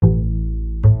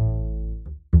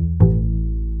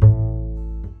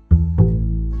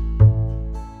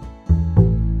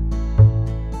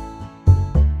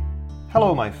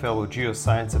Hello, my fellow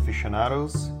geoscience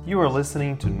aficionados. You are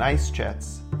listening to Nice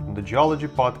Chats from the Geology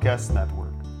Podcast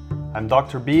Network. I'm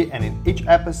Dr. B, and in each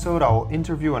episode, I will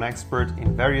interview an expert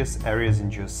in various areas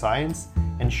in geoscience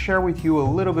and share with you a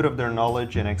little bit of their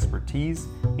knowledge and expertise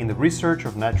in the research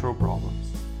of natural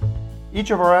problems. Each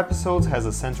of our episodes has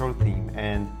a central theme,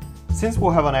 and since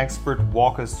we'll have an expert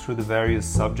walk us through the various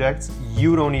subjects,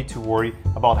 you don't need to worry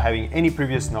about having any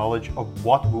previous knowledge of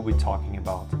what we'll be talking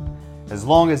about. As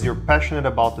long as you're passionate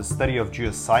about the study of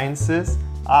geosciences,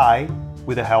 I,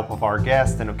 with the help of our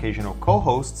guests and occasional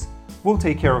co-hosts, will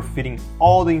take care of fitting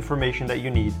all the information that you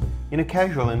need in a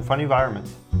casual and fun environment.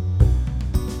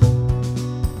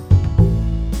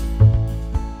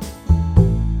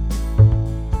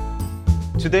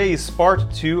 Today is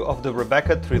part 2 of the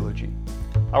Rebecca trilogy.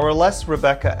 Our last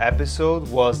Rebecca episode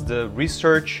was the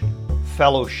Research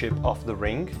Fellowship of the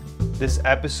Ring. This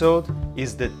episode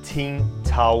is the Tin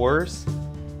Towers,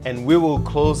 and we will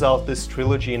close out this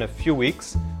trilogy in a few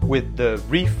weeks with the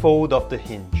Refold of the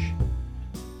Hinge.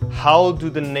 How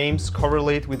do the names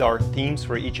correlate with our themes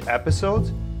for each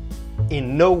episode?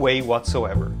 In no way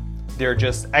whatsoever. They're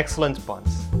just excellent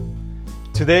puns.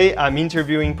 Today I'm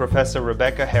interviewing Professor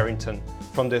Rebecca Harrington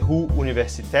from the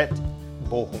Ruhr-Universität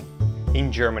Bochum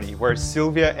in Germany, where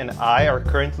Sylvia and I are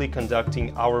currently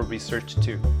conducting our research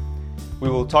too. We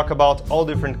will talk about all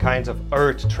different kinds of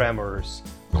earth tremors.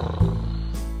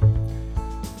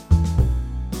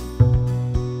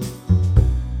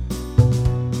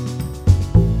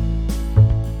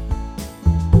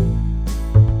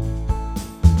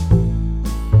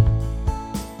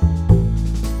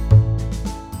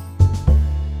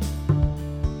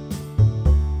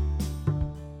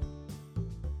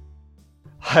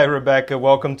 Hi Rebecca,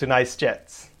 welcome to Nice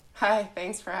Chats. Hi,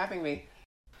 thanks for having me.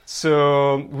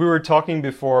 So we were talking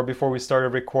before we started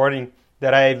recording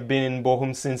that I've been in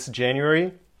Bochum since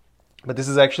January, but this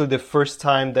is actually the first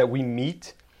time that we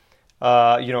meet,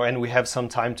 and we have some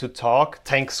time to talk.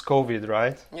 Thanks COVID,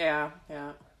 right? Yeah.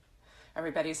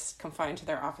 Everybody's confined to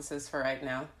their offices for right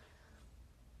now.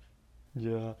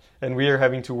 Yeah, and we are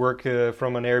having to work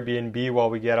from an Airbnb while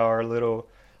we get our little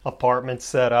apartment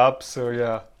set up. So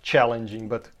yeah, challenging,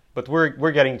 but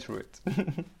we're getting through it.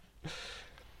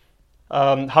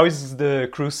 How is the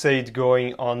crusade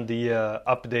going on the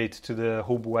update to the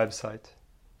Hub website?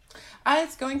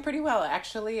 It's going pretty well,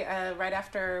 actually. Right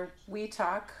after we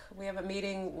talk, we have a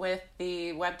meeting with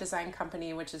the web design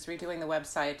company, which is redoing the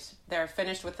website. They're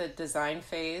finished with the design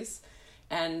phase,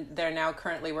 and they're now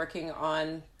currently working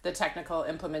on the technical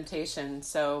implementation.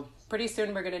 So pretty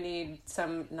soon we're going to need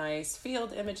some nice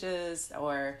field images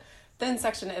or thin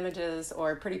section images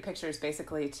or pretty pictures,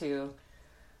 basically, to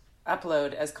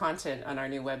upload as content on our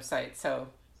new website. So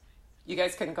you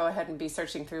guys can go ahead and be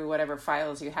searching through whatever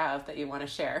files you have that you want to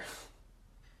share.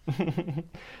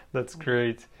 That's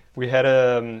great. We had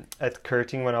at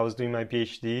Curtin, when I was doing my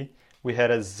PhD, we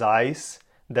had a Zeiss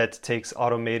that takes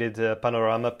automated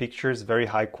panorama pictures, very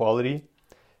high quality.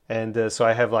 And so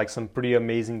I have like some pretty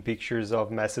amazing pictures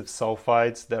of massive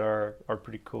sulfides that are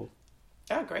pretty cool.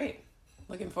 Oh, great.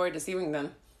 Looking forward to seeing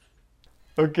them.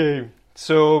 Okay,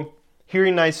 so here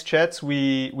in Nice Chats,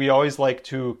 we always like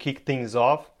to kick things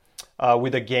off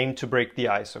with a game to break the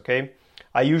ice, okay?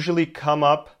 I usually come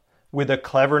up with a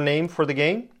clever name for the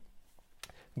game,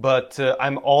 but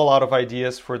I'm all out of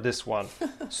ideas for this one.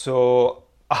 So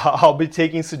I'll be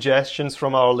taking suggestions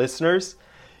from our listeners.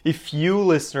 If you,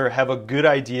 listener, have a good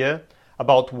idea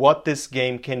about what this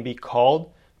game can be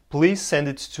called, please send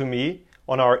it to me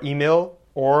on our email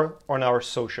or on our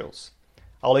socials.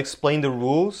 I'll explain the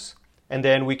rules, and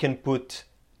then we can put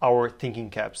our thinking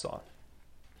caps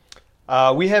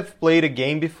on. We have played a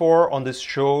game before on this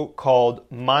show called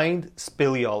Mind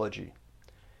Speleology.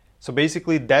 So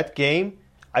basically that game,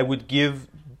 I would give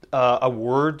a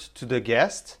word to the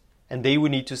guest, and they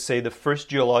would need to say the first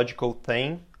geological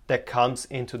thing that comes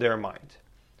into their mind.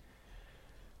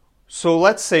 So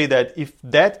let's say that if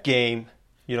that game,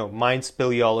 Mind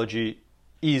Speleology,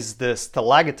 is the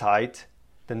stalactite,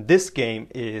 then this game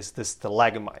is the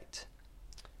stalagmite.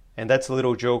 And that's a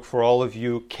little joke for all of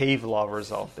you cave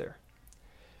lovers out there.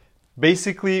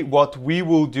 Basically, what we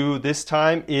will do this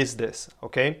time is this,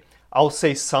 okay? I'll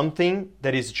say something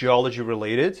that is geology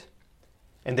related,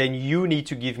 and then you need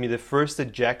to give me the first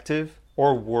adjective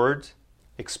or word,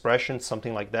 expression,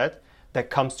 something like that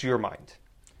comes to your mind.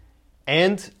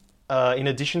 And in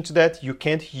addition to that, you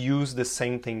can't use the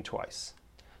same thing twice.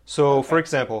 So, okay. For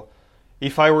example,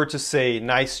 if I were to say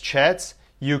nice chats,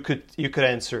 you could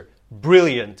answer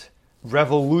brilliant,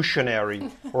 revolutionary,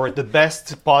 or the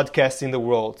best podcast in the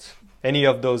world. Any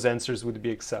of those answers would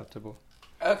be acceptable.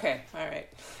 Okay, all right.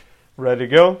 Ready to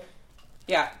go?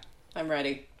 Yeah, I'm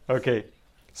ready. Okay.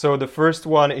 So the first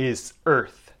one is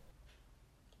Earth.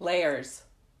 Layers.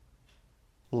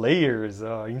 Layers.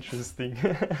 Oh, interesting.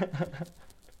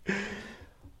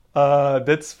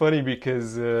 That's funny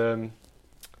because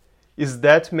is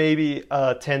that maybe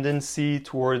a tendency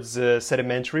towards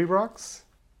sedimentary rocks?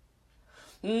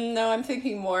 No, I'm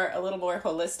thinking a little more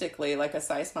holistically, like a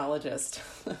seismologist.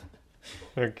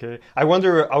 Okay. I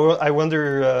wonder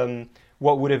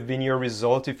what would have been your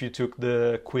result if you took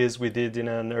the quiz we did in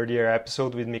an earlier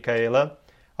episode with Michaela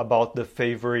about the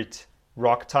favorite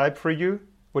rock type for you.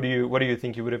 What do you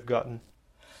think you would have gotten?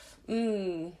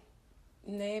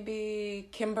 Maybe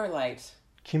kimberlite.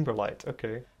 Kimberlite.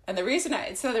 Okay. And the reason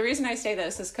I say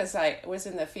this is because I was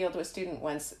in the field with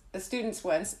students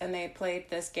once, and they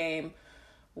played this game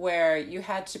where you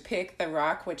had to pick the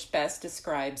rock which best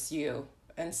describes you.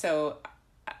 And so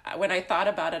when I thought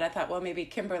about it, I thought, well, maybe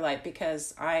kimberlite,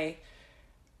 because I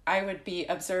would be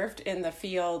observed in the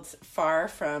field far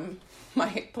from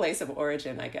my place of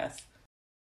origin, I guess.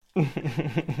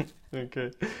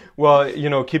 Okay.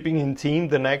 Well, keeping in theme,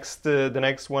 the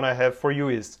next one I have for you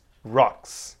is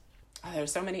rocks. Oh,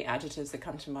 there's so many adjectives that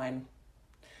come to mind.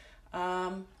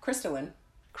 Crystalline.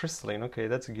 Crystalline. Okay,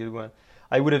 that's a good one.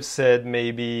 I would have said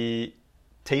maybe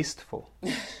tasteful.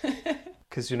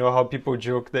 Because you know how people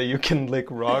joke that you can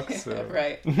lick rocks? So.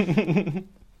 Right.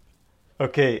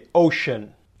 Okay,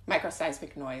 ocean.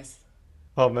 Microseismic noise.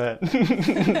 Oh man,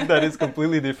 that is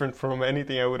completely different from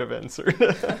anything I would have answered.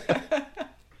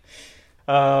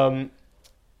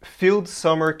 Field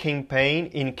summer campaign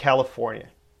in California.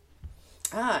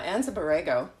 Anza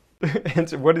Borrego.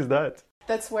 What is that?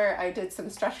 That's where I did some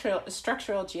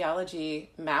structural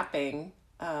geology mapping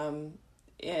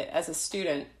as a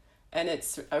student, and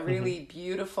it's a really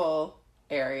beautiful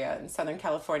area in Southern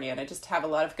California, and I just have a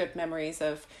lot of good memories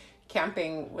of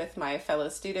camping with my fellow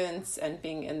students and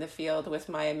being in the field with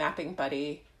my mapping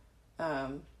buddy.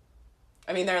 I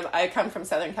come from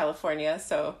Southern California,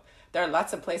 so there are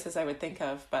lots of places I would think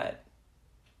of, but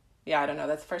yeah, I don't know.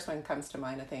 That's the first one that comes to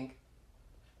mind, I think.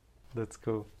 That's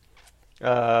cool.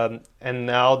 And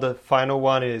now the final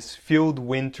one is Field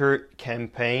Winter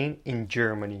Campaign in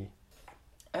Germany.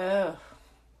 Oh,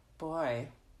 boy.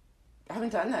 I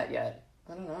haven't done that yet.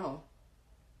 I don't know.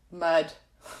 Mud.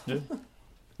 Yeah.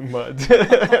 Mud.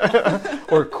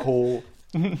 Or coal.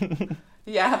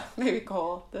 Yeah, maybe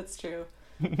coal. That's true.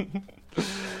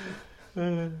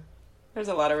 There's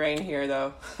a lot of rain here,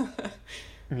 though.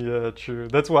 Yeah, true.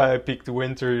 That's why I picked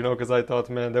winter, because I thought,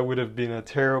 man, that would have been a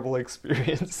terrible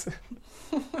experience.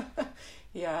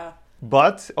 Yeah.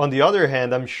 But on the other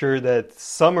hand, I'm sure that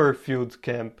summer field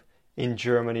camp in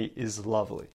Germany is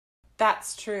lovely.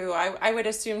 That's true. I would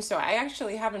assume so. I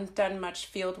actually haven't done much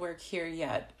field work here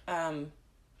yet.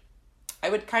 I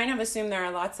would kind of assume there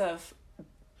are lots of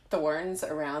thorns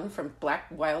around from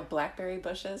wild blackberry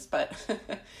bushes, but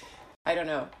I don't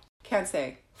know. Can't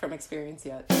say from experience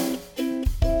yet.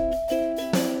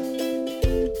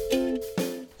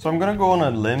 So I'm gonna go on a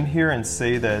limb here and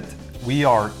say that we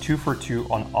are 2 for 2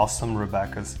 on awesome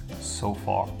Rebeccas so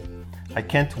far. I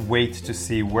can't wait to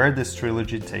see where this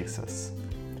trilogy takes us.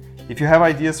 If you have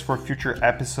ideas for future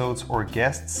episodes or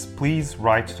guests, please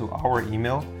write to our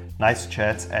email,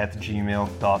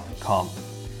 nicechats@gmail.com.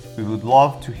 We would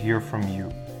love to hear from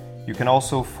you. You can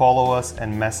also follow us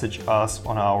and message us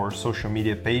on our social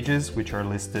media pages, which are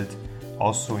listed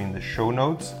also in the show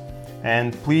notes.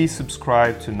 And please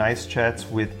subscribe to Nice Chats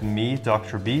with me,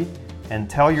 Dr. B, and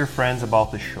tell your friends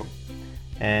about the show.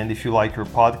 And if you like your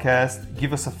podcast,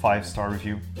 give us a 5-star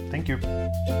review. Thank you.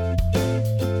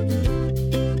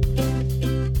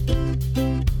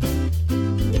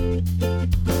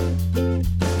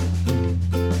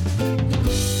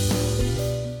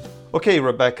 Okay,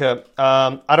 Rebecca,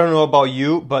 I don't know about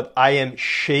you, but I am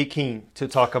shaking to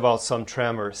talk about some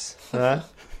tremors. Huh?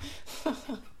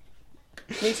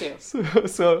 Me too.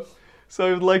 So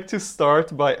I would like to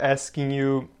start by asking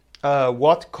you,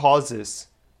 what causes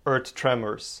earth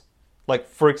tremors? Like,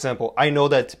 for example, I know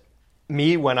that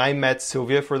when I met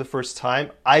Sylvia for the first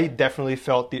time, I definitely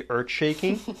felt the earth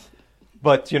shaking.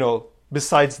 But,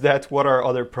 besides that, what are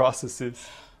other processes?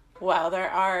 Well, there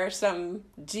are some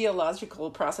geological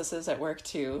processes at work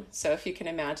too. So if you can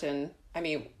imagine,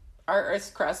 our Earth's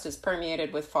crust is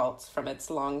permeated with faults from its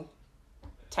long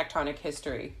tectonic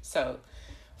history. So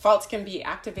faults can be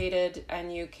activated,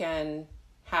 and you can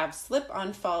have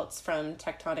slip-on faults from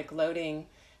tectonic loading.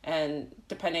 And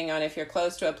depending on if you're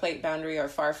close to a plate boundary or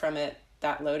far from it,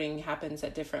 that loading happens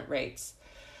at different rates.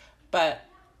 But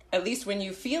at least when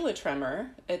you feel a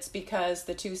tremor, it's because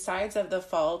the two sides of the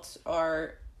fault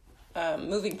are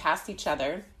moving past each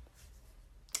other,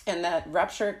 And that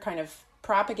rupture kind of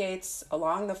propagates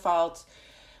along the fault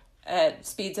at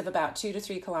speeds of about 2 to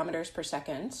 3 kilometers per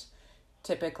second,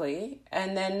 typically.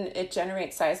 And then it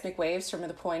generates seismic waves from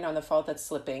the point on the fault that's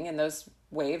slipping, and those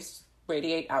waves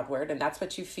radiate outward, and that's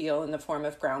what you feel in the form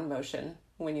of ground motion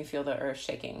when you feel the earth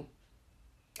shaking.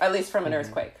 At least from an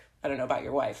earthquake. I don't know about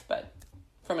your wife, but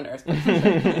from an earthquake.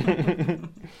 Sure.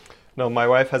 No, my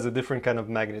wife has a different kind of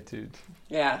magnitude.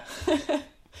 Yeah.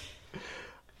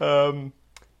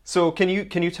 So can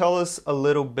you tell us a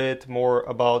little bit more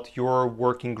about your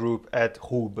working group at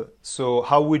RUB? So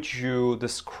how would you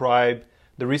describe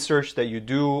the research that you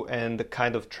do and the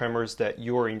kind of tremors that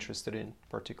you're interested in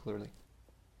particularly?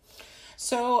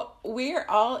 So we're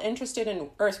all interested in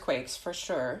earthquakes for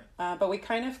sure, but we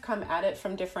kind of come at it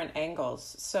from different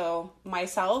angles. So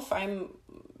myself, I'm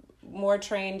more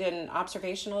trained in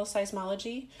observational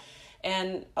seismology,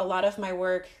 and a lot of my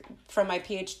work from my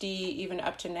PhD even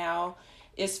up to now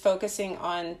is focusing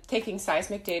on taking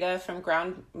seismic data from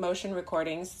ground motion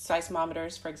recordings,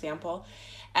 seismometers, for example,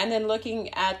 and then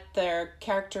looking at their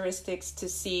characteristics to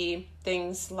see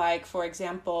things like, for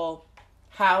example,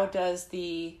 how does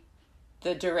the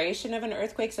duration of an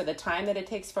earthquake, so the time that it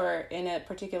takes for in a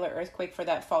particular earthquake for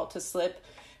that fault to slip,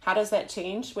 how does that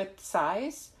change with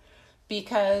size?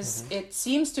 Because it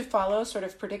seems to follow sort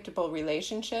of predictable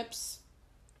relationships,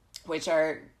 which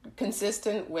are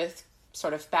consistent with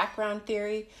sort of background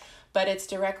theory, but it's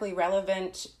directly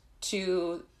relevant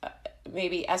to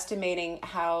maybe estimating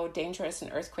how dangerous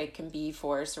an earthquake can be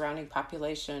for surrounding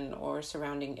population or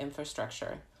surrounding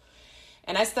infrastructure.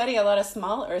 And I study a lot of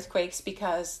small earthquakes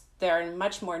because they're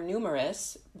much more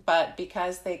numerous, but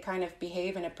because they kind of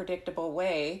behave in a predictable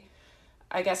way,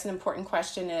 I guess an important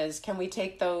question is, can we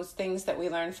take those things that we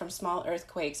learn from small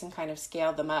earthquakes and kind of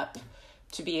scale them up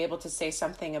to be able to say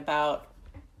something about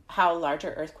how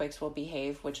larger earthquakes will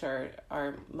behave, which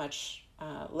are much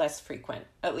less frequent,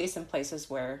 at least in places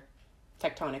where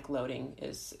tectonic loading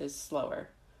is slower,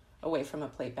 away from a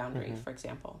plate boundary, for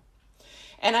example.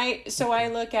 And I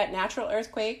look at natural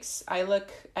earthquakes. I look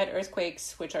at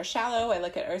earthquakes which are shallow. I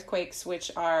look at earthquakes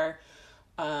which are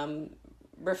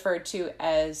referred to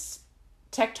as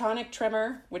tectonic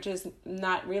tremor, which is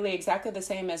not really exactly the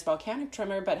same as volcanic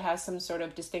tremor, but has some sort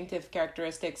of distinctive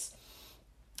characteristics,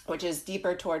 which is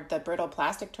deeper toward the brittle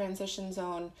plastic transition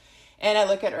zone. And I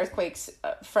look at earthquakes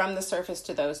from the surface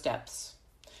to those depths.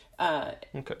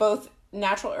 Both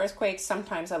natural earthquakes,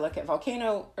 sometimes I look at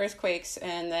volcano earthquakes,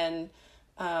 and then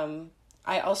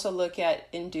I also look at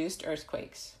induced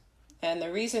earthquakes. And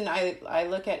the reason I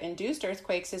look at induced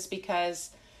earthquakes is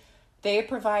because they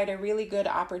provide a really good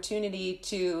opportunity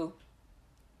to,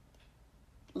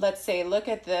 let's say, look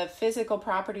at the physical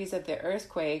properties of the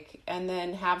earthquake and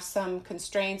then have some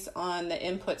constraints on the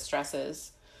input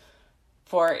stresses.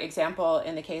 For example,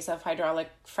 in the case of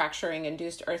hydraulic fracturing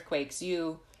induced earthquakes,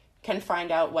 you can find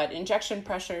out what injection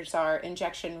pressures are,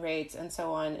 injection rates, and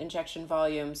so on, injection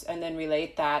volumes, and then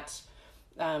relate that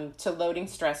to loading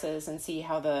stresses and see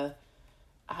how the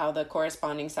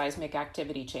corresponding seismic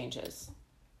activity changes.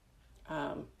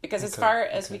 Because as far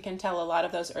as we can tell, a lot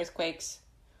of those earthquakes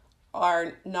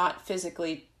are not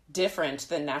physically different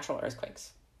than natural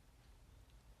earthquakes.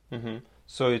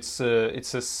 So it's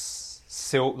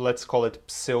let's call it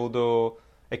pseudo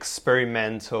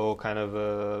experimental kind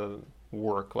of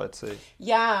work, let's say.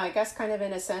 Yeah, I guess kind of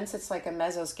in a sense it's like a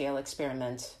mesoscale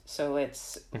experiment. So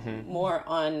it's more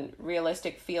on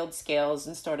realistic field scales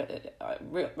and sort of,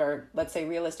 or let's say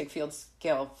realistic field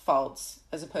scale faults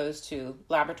as opposed to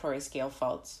laboratory scale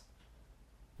faults.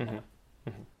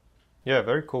 Yeah,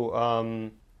 very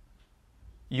cool.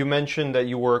 You mentioned that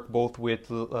you work both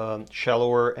with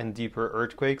shallower and deeper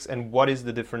earthquakes, and what is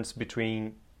the difference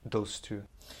between those two?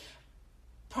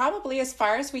 Probably, as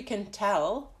far as we can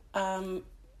tell, and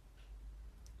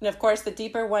of course the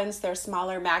deeper ones, they're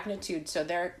smaller magnitude, so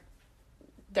they're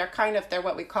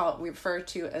what we refer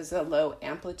to as a low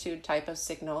amplitude type of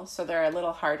signal, so they're a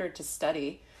little harder to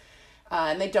study,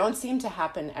 and they don't seem to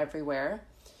happen everywhere,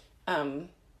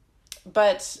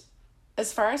 but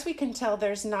as far as we can tell,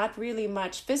 there's not really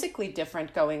much physically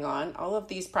different going on. All of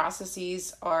these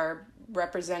processes are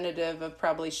representative of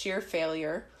probably shear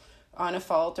failure on a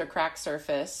fault or crack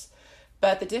surface.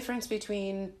 But the difference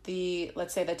between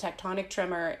let's say the tectonic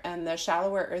tremor and the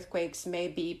shallower earthquakes may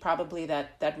be probably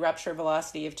that rupture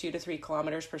velocity of 2 to 3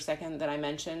 kilometers per second that I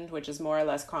mentioned, which is more or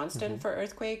less constant for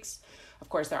earthquakes. Of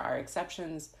course, there are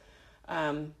exceptions.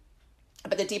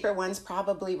 But the deeper ones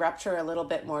probably rupture a little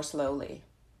bit more slowly,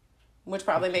 which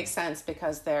probably makes sense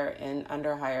because they're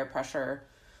under higher pressure,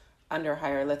 under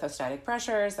higher lithostatic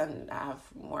pressures and have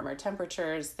warmer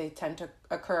temperatures. They tend to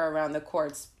occur around the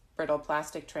quartz brittle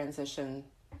plastic transition.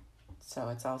 So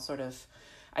it's all sort of,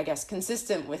 I guess,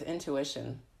 consistent with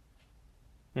intuition.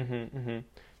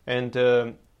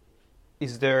 And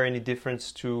is there any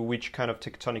difference to which kind of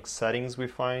tectonic settings we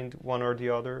find one or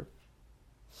the other?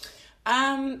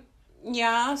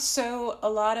 Yeah, so a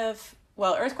lot of,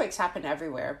 well, earthquakes happen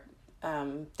everywhere,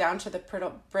 down to the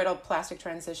brittle plastic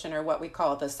transition, or what we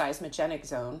call the seismogenic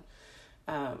zone.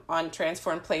 On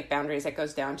transformed plate boundaries, it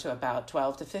goes down to about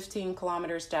 12 to 15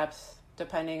 kilometers depth,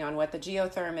 depending on what the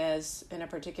geotherm is in a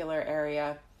particular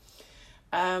area.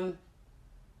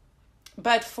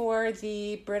 But for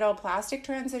the brittle plastic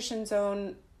transition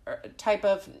zone type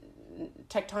of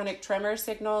tectonic tremor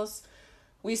signals,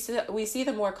 we see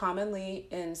them more commonly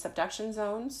in subduction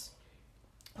zones.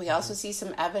 We also see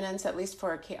some evidence, at least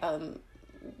for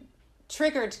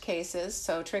triggered cases,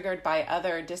 so triggered by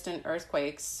other distant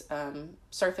earthquakes,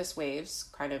 surface waves,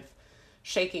 kind of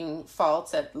shaking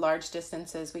faults at large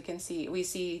distances. We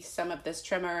see some of this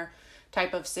tremor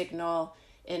type of signal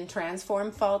in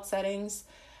transform fault settings,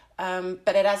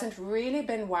 but it hasn't really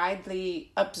been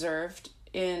widely observed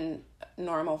in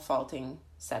normal faulting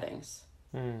settings.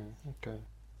 Okay.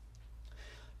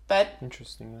 But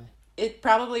interesting. It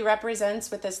probably represents,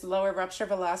 with this lower rupture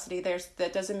velocity,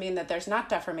 that doesn't mean that there's not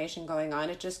deformation going on.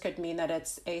 It just could mean that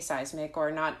it's aseismic or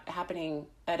not happening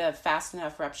at a fast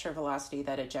enough rupture velocity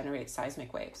that it generates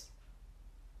seismic waves.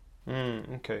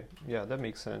 Okay, yeah, that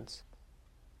makes sense.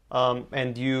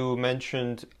 And you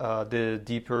mentioned the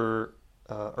deeper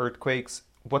earthquakes.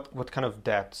 What kind of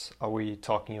depths are we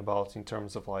talking about in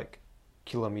terms of like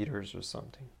kilometers or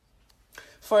something?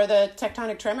 For the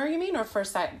tectonic tremor, you mean, or for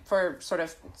sort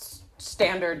of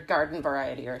standard garden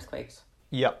variety earthquakes?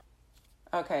 Yeah.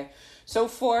 Okay. So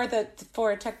for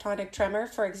tectonic tremor,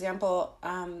 for example,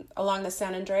 along the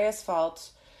San Andreas Fault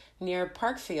near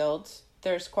Parkfield,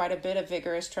 there's quite a bit of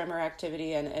vigorous tremor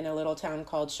activity in a little town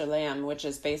called Chelam, which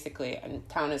is basically, and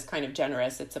town is kind of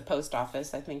generous. It's a post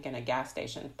office, I think, and a gas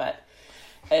station. But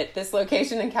at this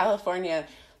location in California,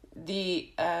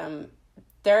 they've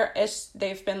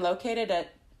been located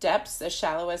at depths as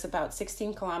shallow as about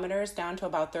 16 kilometers down to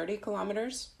about 30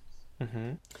 kilometers.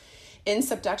 In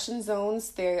subduction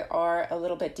zones, they are a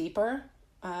little bit deeper.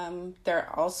 They're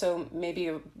also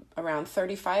maybe around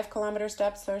 35 kilometers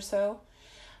depth or so.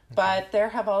 But there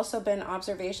have also been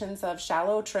observations of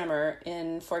shallow tremor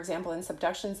for example, in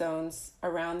subduction zones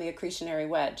around the accretionary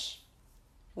wedge,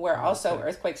 where also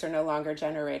earthquakes are no longer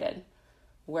generated,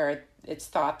 where it's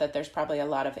thought that there's probably a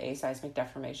lot of aseismic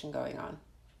deformation going on.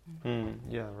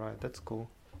 Yeah, right. That's cool.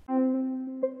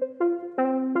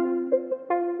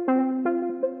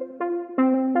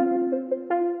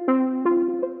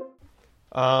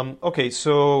 Okay,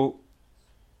 so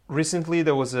recently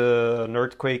there was an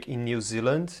earthquake in New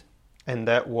Zealand, and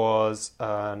that was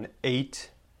an 8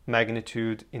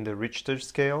 magnitude in the Richter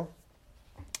scale.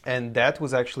 And that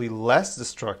was actually less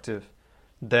destructive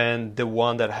than the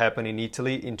one that happened in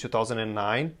Italy in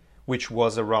 2009, which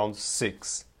was around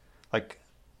 6. Like,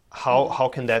 how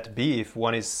can that be if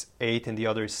one is 8 and the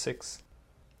other is 6?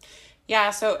 Yeah,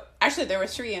 so actually there were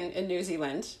 3 in New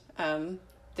Zealand.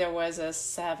 There was a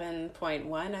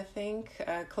 7.1, I think,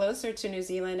 closer to New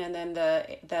Zealand, and then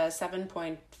the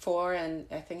 7.4, and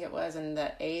I think it was, and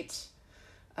the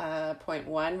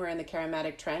 8.1 were in the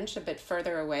Karamatic Trench, a bit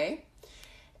further away.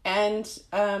 And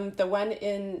the one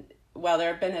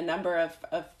there have been a number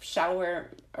of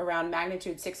shallower, around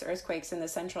magnitude 6 earthquakes in the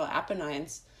central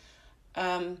Apennines.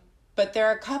 But there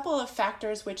are a couple of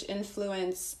factors which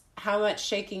influence how much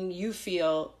shaking you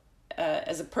feel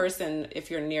as a person if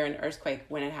you're near an earthquake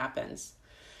when it happens.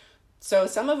 So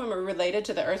some of them are related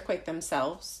to the earthquake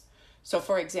themselves. So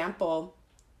for example,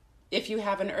 if you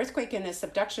have an earthquake in a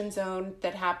subduction zone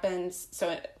that happens,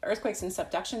 so earthquakes in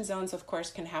subduction zones, of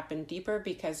course, can happen deeper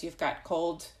because you've got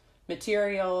cold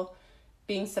material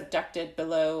being subducted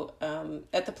below,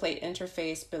 at the plate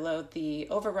interface below the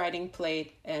overriding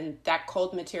plate, and that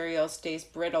cold material stays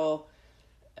brittle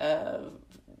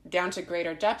down to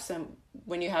greater depths. And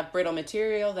when you have brittle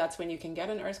material, that's when you can get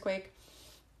an earthquake.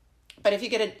 But if you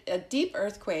get a deep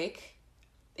earthquake,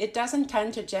 it doesn't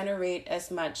tend to generate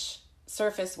as much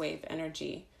surface wave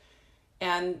energy.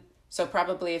 And so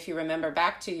probably if you remember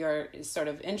back to your sort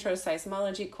of intro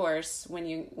seismology course, when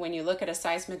you look at a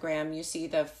seismogram, you see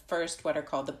the first what are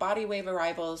called the body wave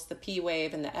arrivals, the P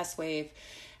wave and the S wave.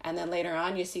 And then later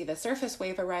on, you see the surface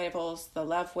wave arrivals, the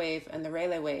Love wave and the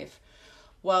Rayleigh wave.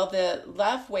 Well, the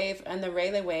Love wave and the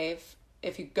Rayleigh wave,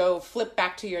 if you go flip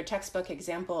back to your textbook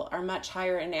example, are much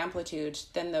higher in amplitude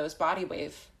than those body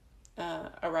wave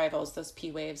arrivals, those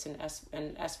P waves and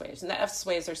S waves. And the S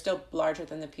waves are still larger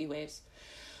than the P waves.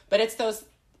 But it's those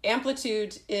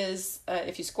amplitude is,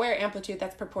 if you square amplitude,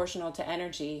 that's proportional to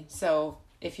energy. So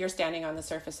if you're standing on the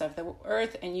surface of the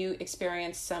Earth and you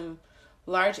experience some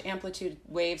large amplitude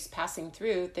waves passing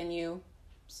through, then you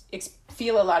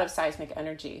feel a lot of seismic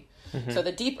energy. So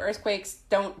the deep earthquakes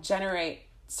don't generate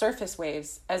surface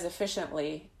waves as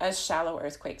efficiently as shallow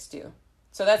earthquakes do.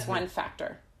 So that's one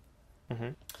factor.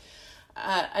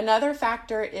 Another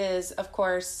factor is, of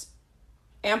course,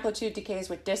 amplitude decays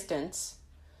with distance.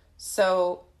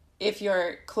 So if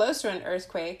you're close to an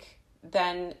earthquake,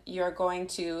 then you're going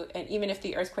to, and even if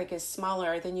the earthquake is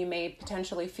smaller, then you may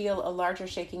potentially feel a larger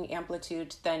shaking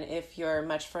amplitude than if you're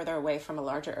much further away from a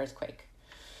larger earthquake.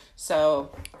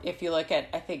 So if you look at,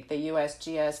 I think the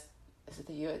USGS,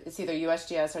 it's either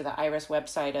USGS or the IRIS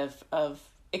website of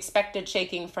expected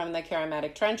shaking from the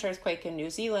Karamatic Trench earthquake in New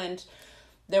Zealand,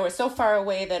 they were so far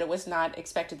away that it was not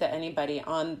expected that anybody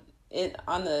on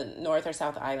the North or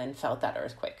South Island felt that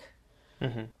earthquake,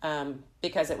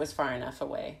 because it was far enough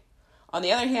away. On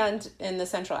the other hand, in the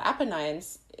Central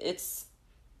Apennines, it's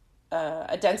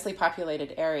a densely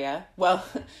populated area. Well,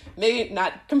 maybe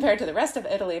not compared to the rest of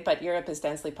Italy, but Europe is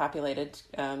densely populated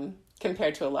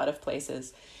compared to a lot of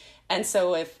places. And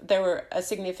so if there were a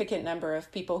significant number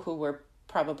of people who were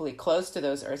probably close to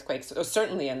those earthquakes, or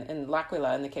certainly in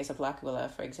L'Aquila, in the case of L'Aquila,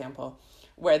 for example,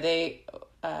 where they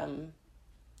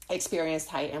experienced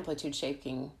high amplitude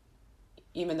shaking,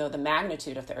 even though the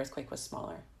magnitude of the earthquake was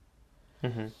smaller.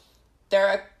 There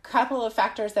are a couple of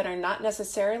factors that are not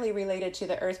necessarily related to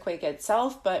the earthquake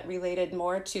itself, but related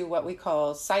more to what we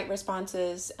call site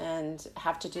responses and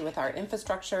have to do with our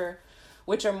infrastructure,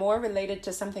 which are more related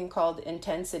to something called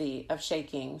intensity of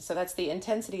shaking. So that's the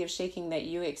intensity of shaking that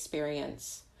you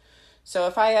experience. So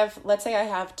if I have, let's say I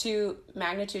have 2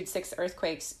 magnitude 6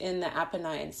 earthquakes in the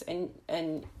Apennines,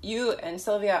 and you and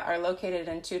Sylvia are located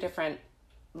in 2 different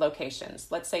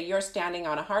locations. Let's say you're standing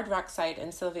on a hard rock site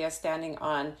and Sylvia's standing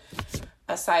on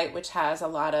a site which has a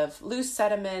lot of loose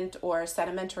sediment or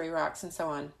sedimentary rocks and so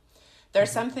on. There's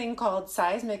something called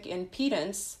seismic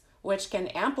impedance, which can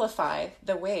amplify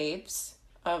the waves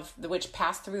which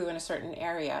pass through in a certain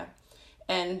area.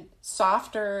 And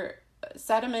softer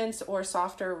sediments or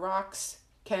softer rocks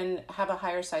can have a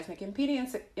higher seismic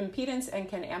impedance and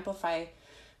can amplify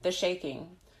the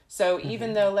shaking. So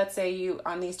even though, let's say you,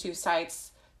 on these 2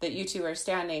 sites that you 2 are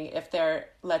standing, if they're,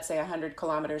 let's say, 100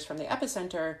 kilometers from the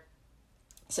epicenter,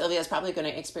 Sylvia is probably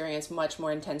going to experience much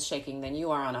more intense shaking than you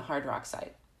are on a hard rock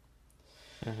site.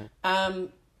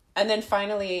 And then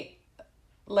finally,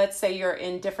 let's say you're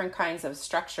in different kinds of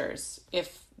structures.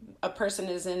 If a person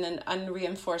is in an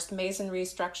unreinforced masonry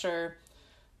structure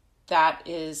that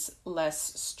is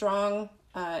less strong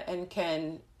and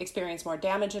can experience more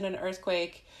damage in an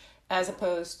earthquake, as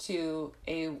opposed to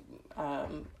a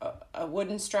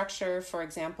wooden structure, for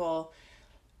example.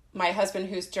 My husband,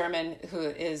 who's German, who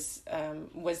is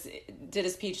did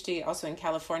his PhD also in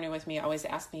California with me, always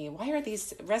asked me, why are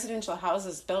these residential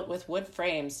houses built with wood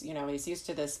frames? You know, he's used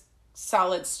to this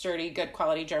solid, sturdy, good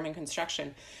quality German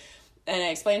construction. And I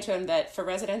explained to him that for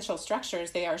residential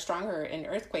structures, they are stronger in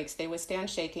earthquakes. They withstand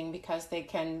shaking because they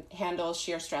can handle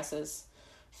shear stresses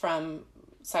from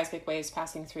seismic waves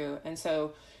passing through. And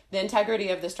so the integrity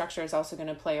of the structure is also going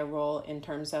to play a role in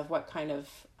terms of what kind of,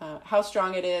 how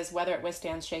strong it is, whether it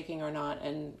withstands shaking or not,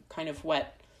 and kind of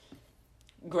what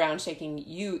ground shaking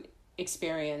you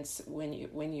experience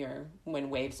when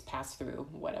waves pass through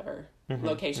whatever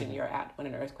location you're at when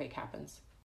an earthquake happens.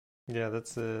 Yeah,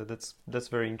 that's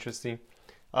very interesting.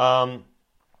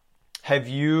 Have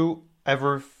you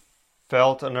ever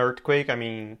felt an earthquake? I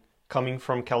mean, coming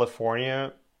from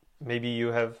California, maybe you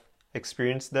have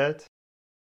experienced that?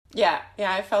 Yeah,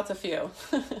 I felt a few.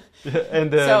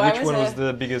 And which one was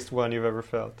the biggest one you've ever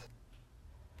felt?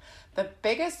 The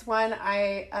biggest one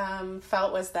I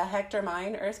felt was the Hector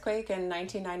Mine earthquake in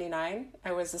 1999.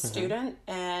 I was a student,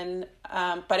 and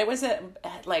but it was at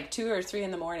like 2 or 3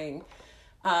 in the morning,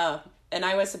 and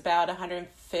I was about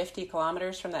 150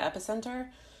 kilometers from the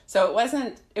epicenter. So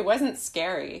it wasn't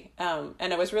scary, and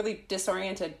I was really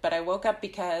disoriented. But I woke up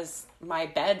because my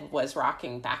bed was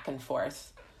rocking back and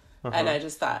forth. And I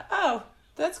just thought, oh,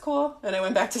 that's cool. And I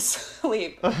went back to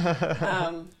sleep.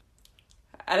 And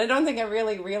I don't think I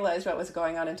really realized what was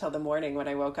going on until the morning when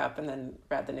I woke up and then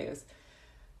read the news.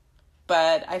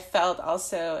 But I felt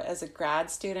also as a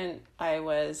grad student, I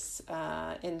was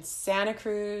in Santa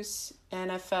Cruz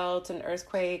and I felt an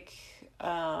earthquake.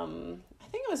 I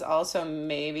think it was also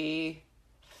maybe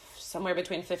somewhere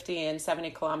between 50 and 70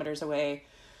 kilometers away.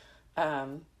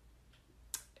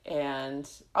 And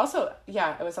also,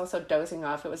 I was also dozing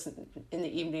off. It was in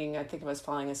the evening. I think I was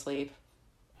falling asleep.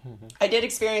 I did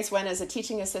experience one as a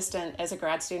teaching assistant, as a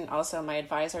grad student. Also, my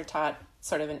advisor taught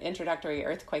sort of an introductory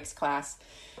earthquakes class,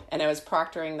 and I was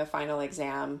proctoring the final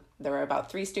exam. There were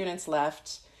about 3 students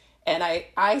left, and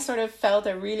I sort of felt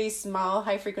a really small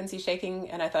high frequency shaking,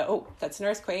 and I thought, oh, that's an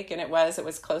earthquake, and it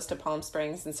was close to Palm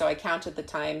Springs. And so I counted the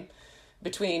time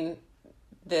between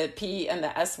the P and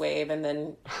the S wave, and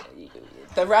then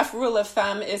the rough rule of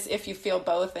thumb is if you feel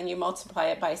both and you multiply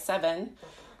it by 7,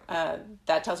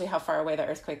 that tells you how far away the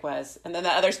earthquake was. And then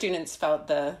the other students felt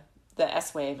the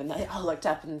S wave, and they all looked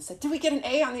up and said, did we get an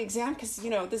A on the exam? Because,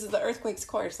 this is the earthquakes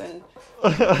course, and we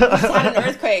just had an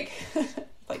earthquake.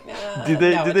 Like, nah, did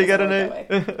they get an A?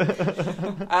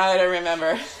 I don't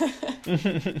remember.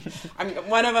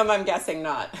 One of them, I'm guessing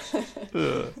not.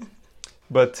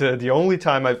 But the only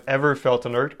time I've ever felt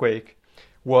an earthquake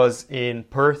was in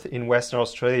Perth in Western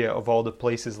Australia, of all the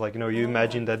places. Like, you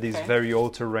imagine that these very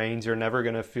old terrains, you're never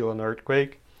going to feel an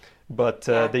earthquake. But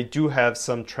they do have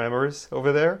some tremors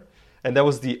over there. And that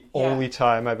was the only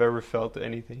time I've ever felt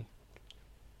anything.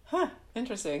 Huh,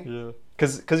 interesting. Yeah.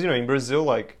 Because in Brazil,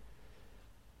 like,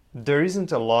 there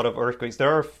isn't a lot of earthquakes. There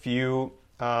are a few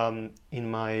in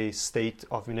my state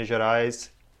of Minas Gerais,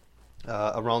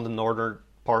 around the northern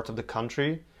part of the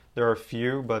country. There are a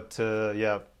few, but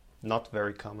not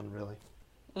very common, really.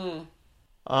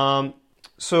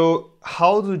 So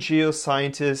how do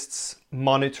geoscientists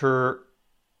monitor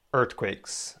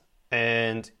earthquakes?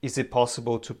 And is it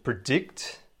possible to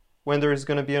predict when there is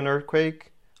going to be an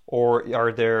earthquake? Or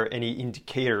are there any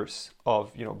indicators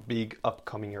of, big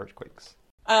upcoming earthquakes?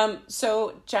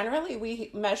 So generally we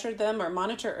measure them or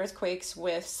monitor earthquakes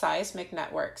with seismic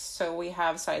networks. So we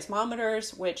have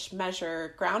seismometers which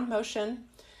measure ground motion,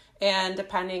 and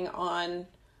depending on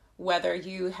whether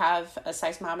you have a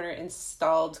seismometer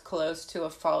installed close to a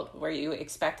fault where you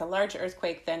expect a large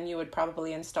earthquake, then you would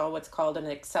probably install what's called an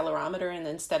accelerometer, and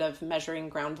instead of measuring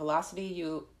ground velocity,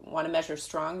 you want to measure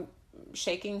strong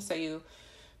shaking, so you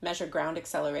measure ground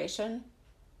acceleration.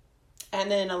 And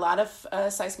then a lot of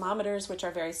seismometers, which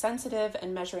are very sensitive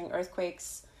and measuring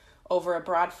earthquakes over a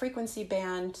broad frequency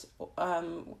band,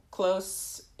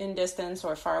 close in distance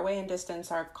or far away in distance,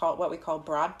 are called what we call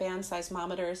broadband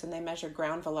seismometers, and they measure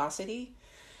ground velocity.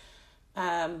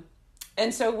 And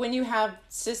so when you have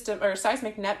system or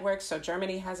seismic networks, so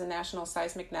Germany has a national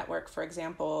seismic network, for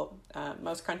example,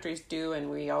 most countries do,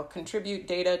 and we all contribute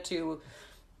data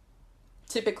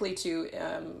typically to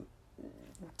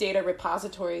data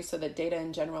repositories, so that data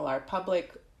in general are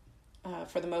public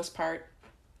for the most part,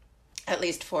 at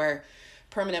least for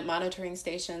permanent monitoring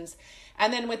stations.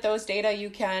 And then with those data,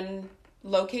 you can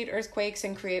locate earthquakes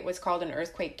and create what's called an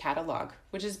earthquake catalog,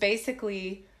 which is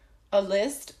basically a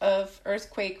list of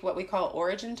earthquake, what we call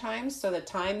origin times, so the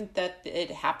time that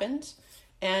it happened,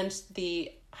 and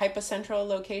the hypocentral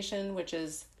location, which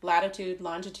is latitude,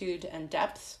 longitude, and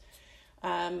depth.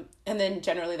 And then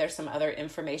generally there's some other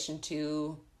information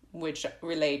too, which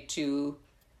relate to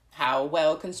how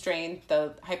well constrained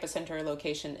the hypocenter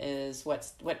location is,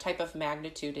 what type of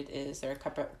magnitude it is. There are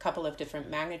a couple of different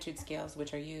magnitude scales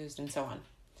which are used, and so on.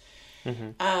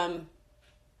 Mm-hmm.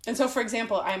 And so, for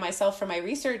example, I myself, for my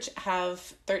research, have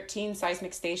 13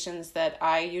 seismic stations that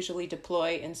I usually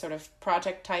deploy in sort of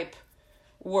project type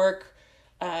work,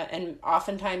 and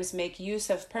oftentimes make use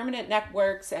of permanent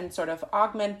networks and sort of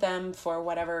augment them for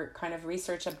whatever kind of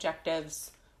research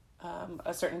objectives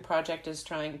a certain project is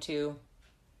trying to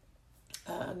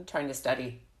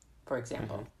study, for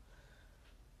example.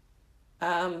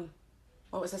 Mm-hmm.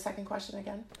 What was the second question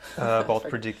again? About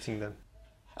predicting them.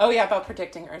 Oh yeah, about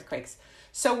predicting earthquakes.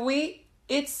 So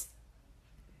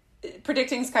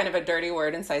predicting is kind of a dirty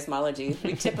word in seismology.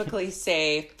 We typically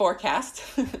say forecast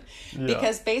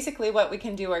because basically what we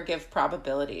can do are give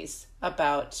probabilities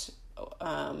about,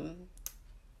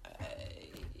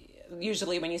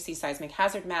 usually when you see seismic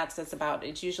hazard maps,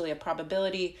 it's usually a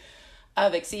probability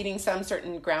of exceeding some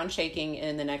certain ground shaking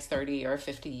in the next 30 or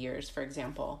 50 years, for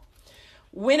example.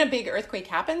 When a big earthquake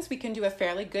happens, we can do a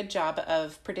fairly good job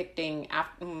of predicting,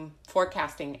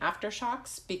 forecasting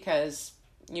aftershocks, because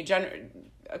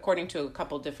according to a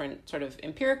couple different sort of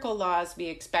empirical laws, we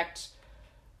expect,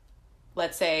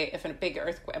 let's say, if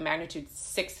a magnitude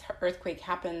 6 earthquake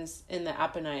happens in the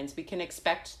Apennines, we can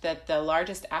expect that the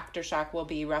largest aftershock will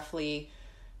be roughly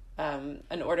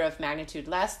an order of magnitude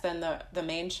less than the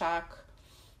main shock.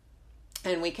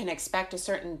 And we can expect a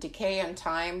certain decay in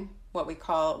time, what we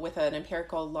call, with an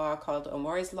empirical law called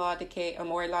Omori's law decay, and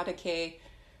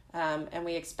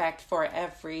we expect for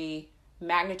every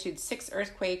magnitude 6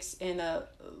 earthquakes in a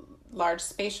large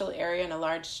spatial area in a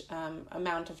large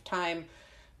amount of time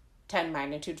 10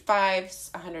 magnitude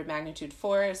 5s, 100 magnitude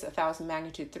 4s, 1,000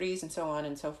 magnitude 3s, and so on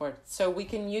and so forth. So we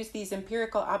can use these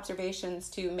empirical observations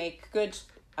to make good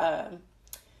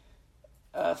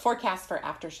forecasts for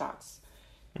aftershocks.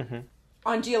 Mm-hmm.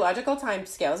 On geological time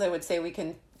scales, I would say we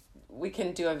can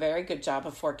do a very good job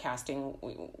of forecasting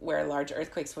where large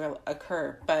earthquakes will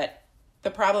occur. But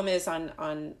the problem is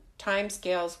on time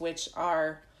scales which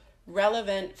are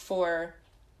relevant for,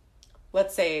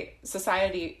 let's say,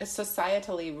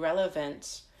 societally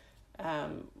relevant,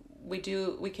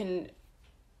 we can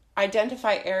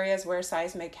identify areas where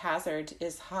seismic hazard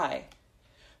is high.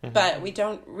 Mm-hmm. But we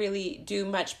don't really do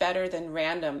much better than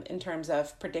random in terms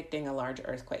of predicting a large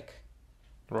earthquake.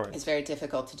 Right. It's very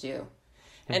difficult to do.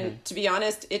 Mm-hmm. And to be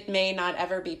honest, it may not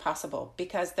ever be possible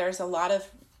because there's a lot of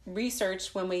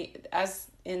research as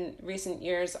in recent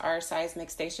years, our seismic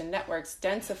station networks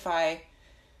densify,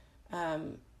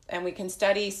 and we can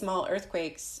study small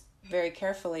earthquakes very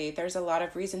carefully. There's a lot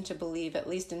of reason to believe, at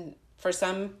least for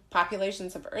some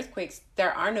populations of earthquakes,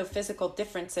 there are no physical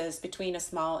differences between a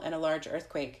small and a large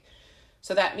earthquake.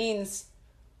 So that means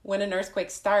when an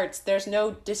earthquake starts, there's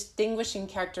no distinguishing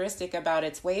characteristic about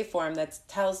its waveform that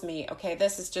tells me, okay,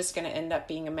 this is just going to end up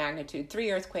being a magnitude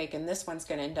 3 earthquake and this one's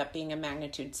going to end up being a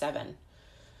magnitude 7.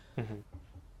 Mm-hmm.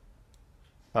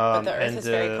 But the Earth is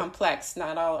very complex.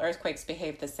 Not all earthquakes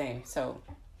behave the same. So,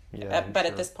 but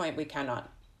at this point, we cannot.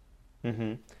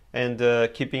 Mm-hmm.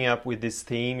 And keeping up with this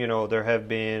theme, there have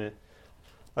been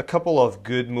a couple of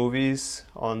good movies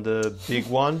on the big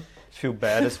one. Feel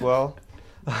bad as well.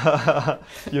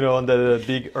 On the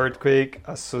big earthquake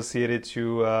associated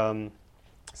to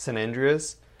San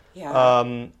Andreas.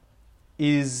 Yeah.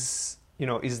 Is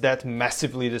that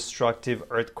massively destructive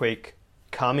earthquake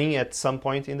coming at some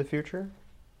point in the future?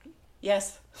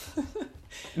 Yes. I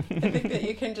think that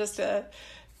you can just, of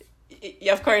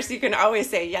course, you can always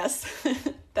say yes.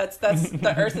 That's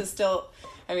the Earth is still,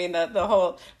 the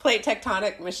whole plate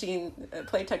tectonics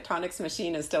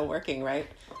machine is still working, right?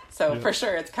 So for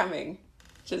sure it's coming.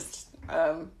 Just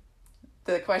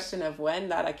the question of when,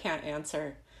 that I can't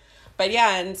answer. But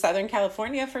yeah, in Southern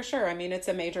California, for sure. It's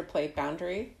a major plate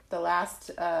boundary. The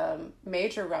last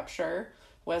major rupture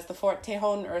was the Fort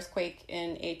Tejon earthquake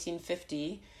in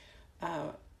 1850.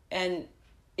 And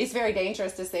it's very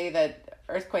dangerous to say that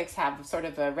earthquakes have sort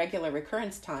of a regular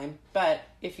recurrence time, but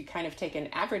if you kind of take an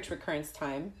average recurrence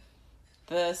time,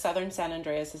 the southern San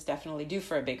Andreas is definitely due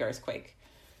for a big earthquake.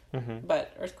 Mm-hmm.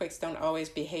 But earthquakes don't always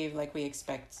behave like we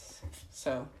expect,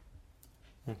 so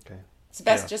it's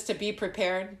best just to be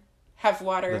prepared, have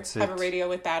water, have a radio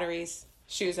with batteries,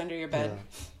 shoes under your bed.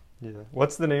 Yeah.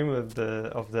 What's the name of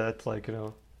that?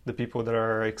 The people that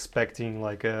are expecting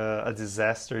a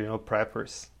disaster,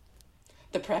 preppers.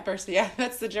 The preppers, yeah,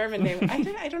 that's the German name.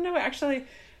 I don't know, actually.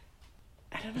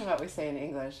 I don't know what we say in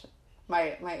English.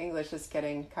 My English is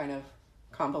getting kind of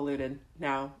convoluted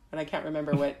now, and I can't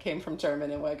remember what came from German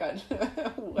and what's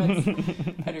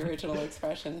an original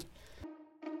expression.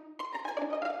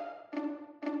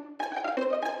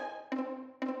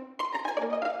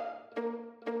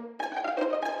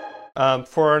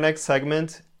 For our next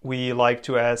segment, we like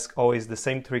to ask always the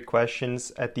same 3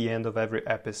 questions at the end of every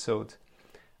episode.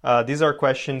 These are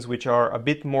questions which are a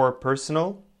bit more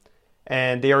personal,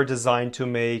 and they are designed to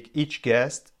make each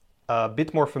guest a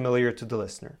bit more familiar to the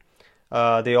listener.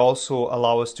 They also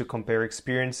allow us to compare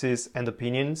experiences and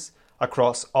opinions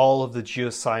across all of the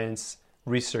geoscience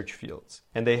research fields,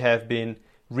 and they have been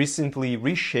recently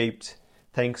reshaped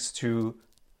thanks to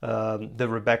the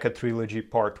Rebecca Trilogy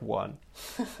Part 1.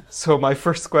 So my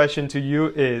first question to you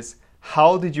is,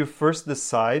 how did you first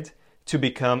decide to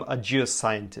become a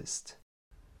geoscientist?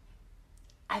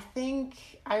 I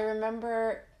think I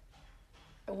remember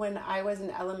when I was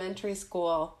in elementary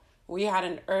school, we had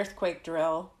an earthquake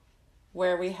drill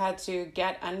where we had to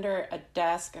get under a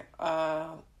desk.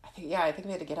 I think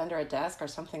we had to get under a desk or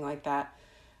something like that.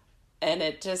 And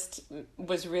it just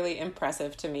was really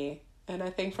impressive to me. And I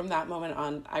think from that moment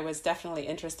on, I was definitely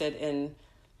interested in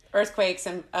earthquakes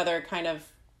and other kind of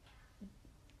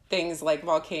things like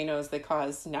volcanoes that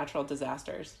cause natural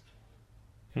disasters.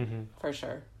 Mm-hmm. For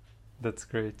sure. That's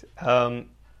great.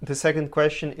 The second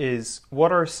question is,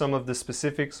 what are some of the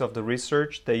specifics of the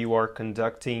research that you are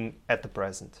conducting at the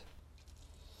present?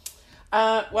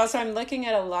 So I'm looking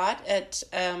at a lot at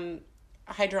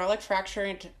hydraulic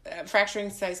fracturing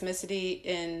seismicity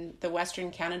in the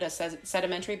Western Canada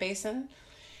sedimentary basin.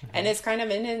 Mm-hmm. And it's kind of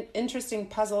an interesting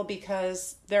puzzle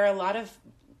because there are a lot of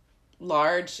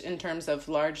large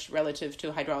relative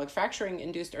to hydraulic fracturing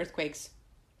induced earthquakes,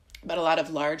 but a lot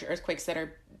of large earthquakes that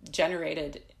are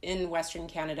generated in Western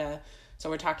Canada.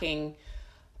 So we're talking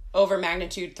over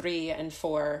magnitude 3 and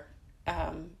 4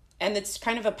 And it's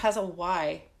kind of a puzzle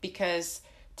why, because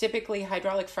typically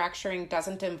hydraulic fracturing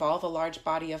doesn't involve a large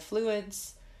body of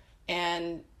fluids.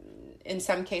 And in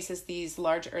some cases, these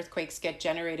large earthquakes get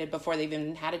generated before they've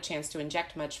even had a chance to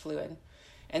inject much fluid.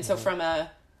 And so from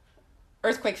a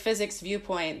earthquake physics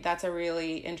viewpoint, that's a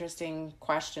really interesting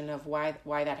question of why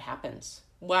that happens.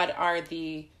 What are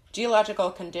the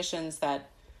geological conditions that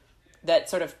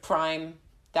sort of prime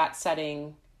that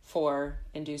setting for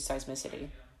induced seismicity?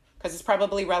 Because it's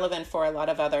probably relevant for a lot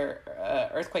of other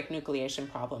earthquake nucleation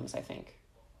problems, I think.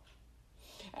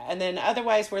 And then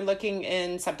otherwise, we're looking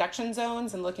in subduction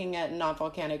zones and looking at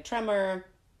non-volcanic tremor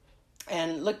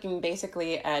and looking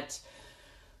basically at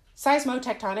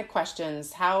seismotectonic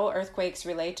questions, how earthquakes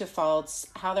relate to faults,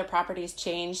 how their properties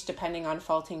change depending on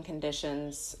faulting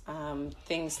conditions,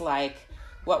 things like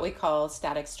what we call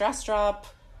static stress drop,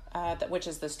 which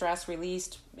is the stress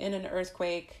released in an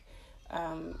earthquake,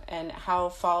 and how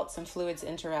faults and fluids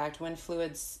interact when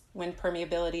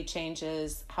permeability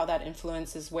changes, how that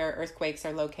influences where earthquakes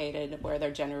are located, where they're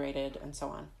generated, and so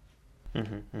on.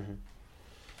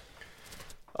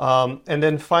 And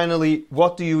then finally,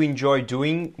 what do you enjoy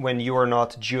doing when you are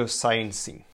not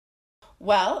geosciencing?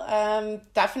 Well,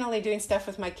 definitely doing stuff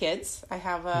with my kids. I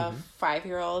have a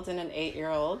 5-year-old and an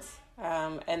 8-year-old.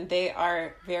 And they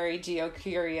are very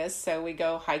geo-curious, so we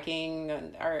go hiking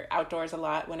and are outdoors a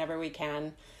lot whenever we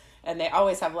can. And they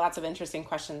always have lots of interesting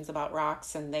questions about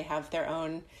rocks, and they have their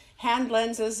own hand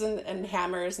lenses and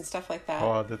hammers and stuff like that.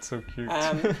 Oh, that's so cute.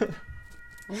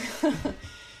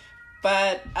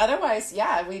 But otherwise,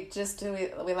 yeah, we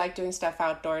like doing stuff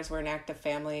outdoors. We're an active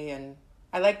family, and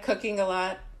I like cooking a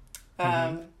lot.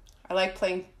 I like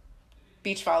playing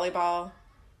beach volleyball.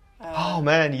 Oh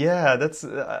man, yeah, that's...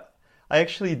 I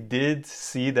actually did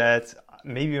see that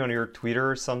maybe on your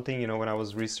Twitter or something, when I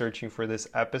was researching for this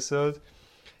episode.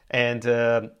 And,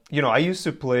 I used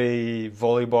to play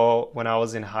volleyball when I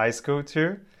was in high school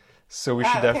too. So we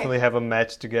should definitely have a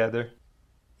match together.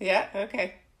 Yeah,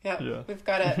 okay. Yeah. We've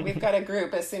got a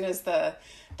group as soon as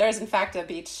there's in fact a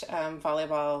beach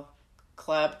volleyball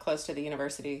club close to the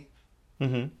university.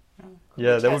 Yeah,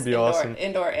 that would be awesome.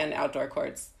 Indoor and outdoor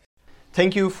courts.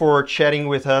 Thank you for chatting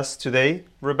with us today,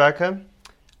 Rebecca.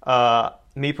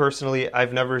 Me personally,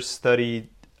 I've never studied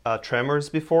tremors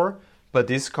before, but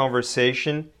this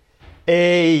conversation,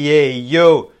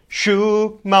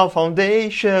 shook my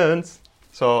foundations.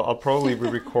 So I'll probably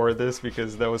re-record this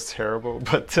because that was terrible,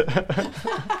 but...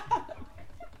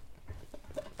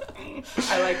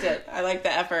 I liked it. I liked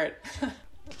the effort.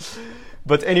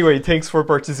 But anyway, thanks for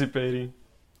participating.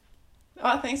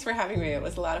 Oh, thanks for having me. It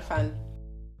was a lot of fun.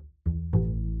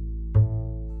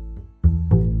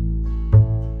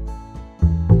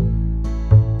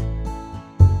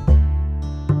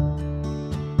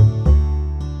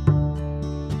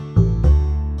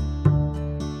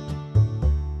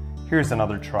 Here's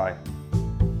another try.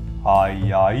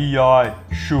 I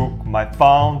shook my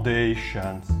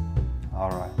foundations.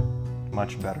 All right,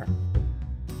 much better.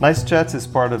 Nice Chats is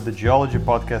part of the Geology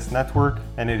Podcast Network,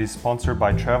 and it is sponsored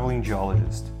by Traveling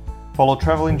Geologist. Follow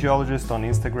Traveling Geologist on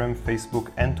Instagram,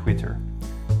 Facebook, and Twitter.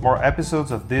 More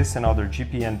episodes of this and other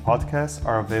GPN podcasts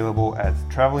are available at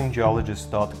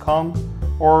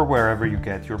travelinggeologist.com or wherever you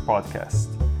get your podcasts.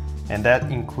 And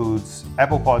that includes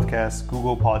Apple Podcasts,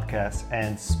 Google Podcasts,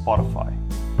 and Spotify.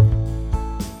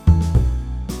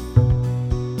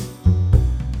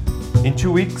 In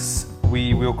 2 weeks,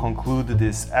 we will conclude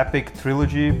this epic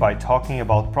trilogy by talking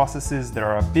about processes that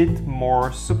are a bit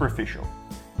more superficial.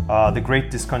 The Great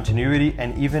Discontinuity,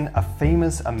 and even a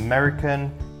famous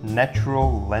American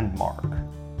natural landmark.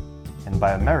 And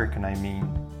by American, I mean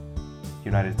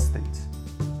United States.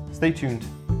 Stay tuned.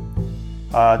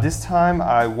 This time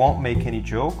I won't make any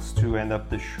jokes to end up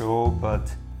the show,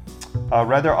 but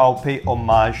rather I'll pay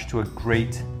homage to a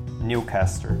great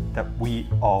newscaster that we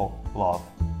all love.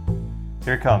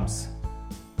 Here it comes.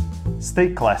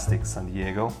 Stay classic, San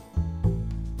Diego.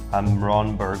 I'm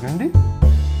Ron Burgundy.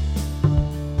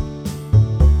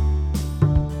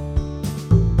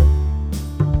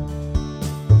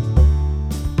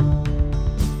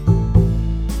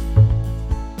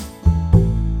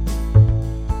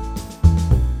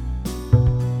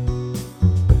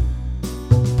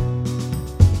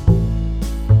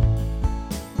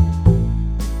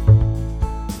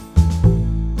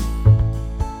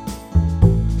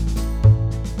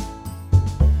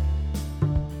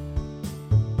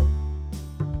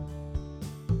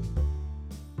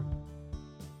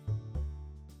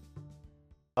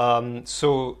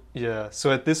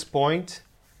 So at this point,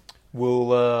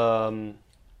 we'll,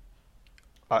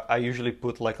 I usually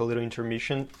put like a little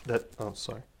intermission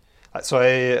So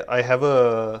I have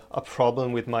a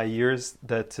problem with my ears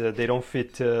that they don't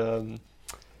fit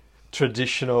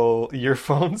traditional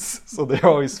earphones, so they're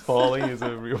always falling. It's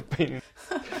a real pain.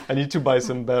 I need to buy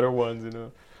some better ones, you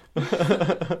know.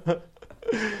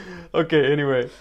 Okay, anyway.